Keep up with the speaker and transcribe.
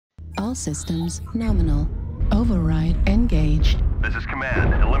All systems nominal. Override engaged. This is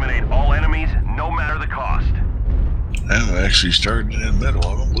command. Eliminate all enemies, no matter the cost. I haven't actually started in the middle.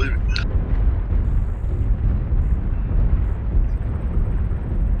 I don't believe it.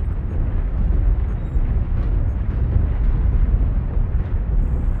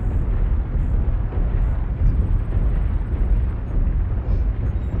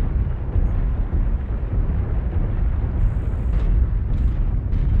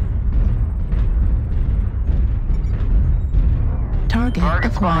 Target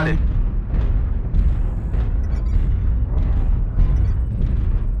acquired.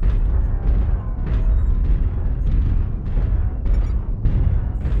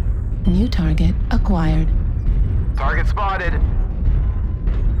 New target acquired. Target spotted.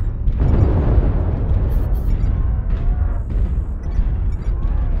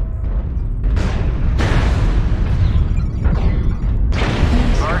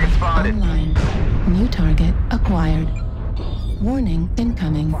 Target spotted. Online. New target acquired. Warning,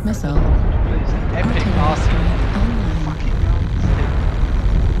 incoming missile. Epic awesome. Online. Fucking hell.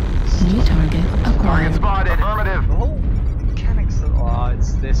 New target Target acquired. spotted. Affirmative. The whole mechanics of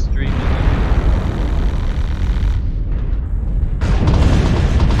it's this stream.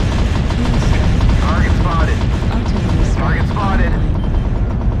 Target spotted. Artillery strike Target spotted.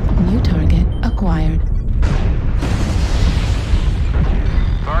 online. New target acquired.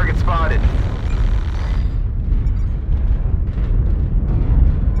 Target spotted.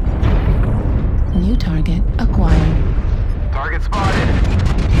 New target acquired. Target spotted.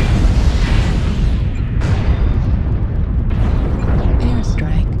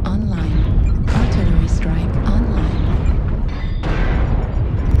 Airstrike online. Artillery strike online.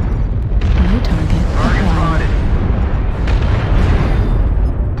 New target Target acquired. spotted.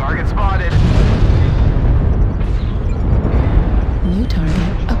 Target spotted. New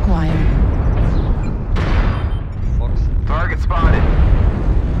target acquired. Target spotted.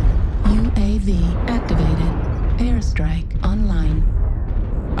 UAV activated. Airstrike online.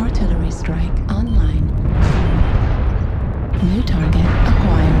 Artillery strike online. New target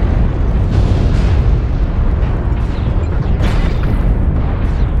acquired.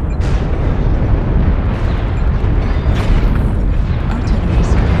 Artillery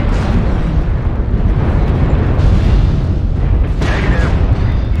strike online. Negative.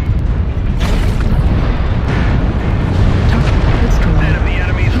 Target destroyed. Enemy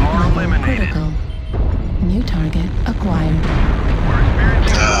enemies are Level eliminated. critical. New target acquired. We're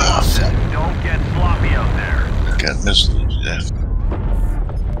experiencing losses. Don't get sloppy out there. Got missiles. Yeah.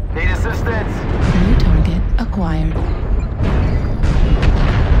 Need assistance. New target acquired.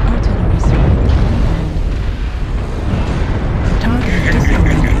 Artillery strike online. Target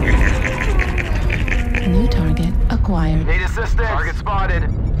destroyed. New target acquired. Need assistance. Target spotted.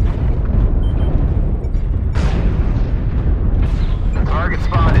 Target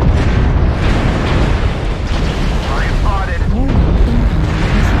spotted. Target spotted. Warning, incoming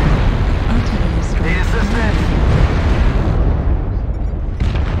missile. Artillery strike Need assistance.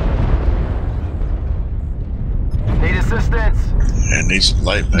 Need assistance. And need some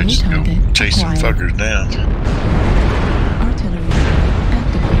light New mechs to go target chase some acquired. fuckers down. Artillery strike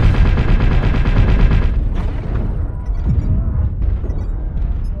activated.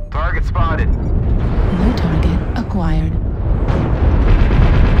 Target spotted. New target acquired.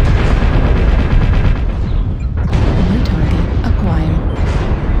 New target acquired.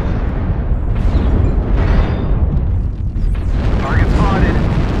 Target spotted.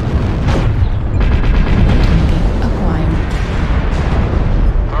 New target acquired.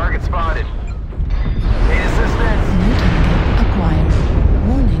 Target spotted. Need assistance. New target acquired.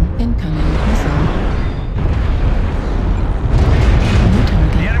 Warning, incoming missile. New The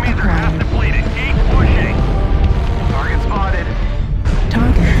target enemies are half acquired. depleted. Keep pushing. Target spotted.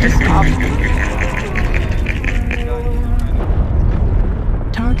 Target destroyed.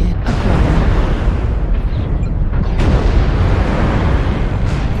 Target acquired.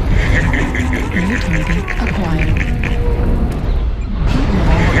 New target acquired.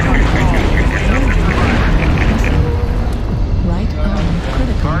 Right arm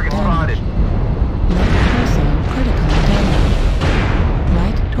critical Target damage. spotted. Left torso critical damage.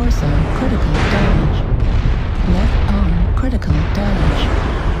 Right torso critical damage. Left arm critical damage.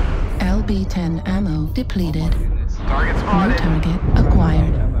 LB10 ammo depleted. Target New spotted. target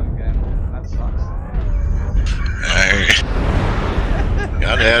acquired. That sucks.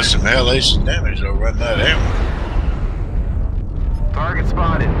 Gotta have some halation damage to run that ammo. Target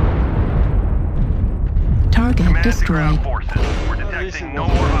spotted. Target Command to destroyed. ground forces. We're detecting no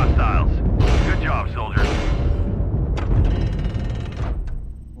more hostiles. Good job, soldiers.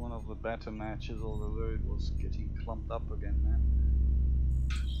 One of the better matches, although it was getting clumped up again, man.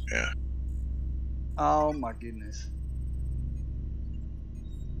 Yeah. Oh my goodness.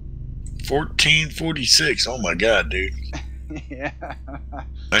 1446. Oh my god, dude. Yeah.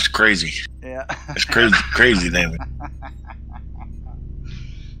 That's crazy. Yeah. That's crazy, crazy damage.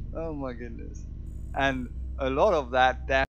 Oh my goodness. And a lot of that damage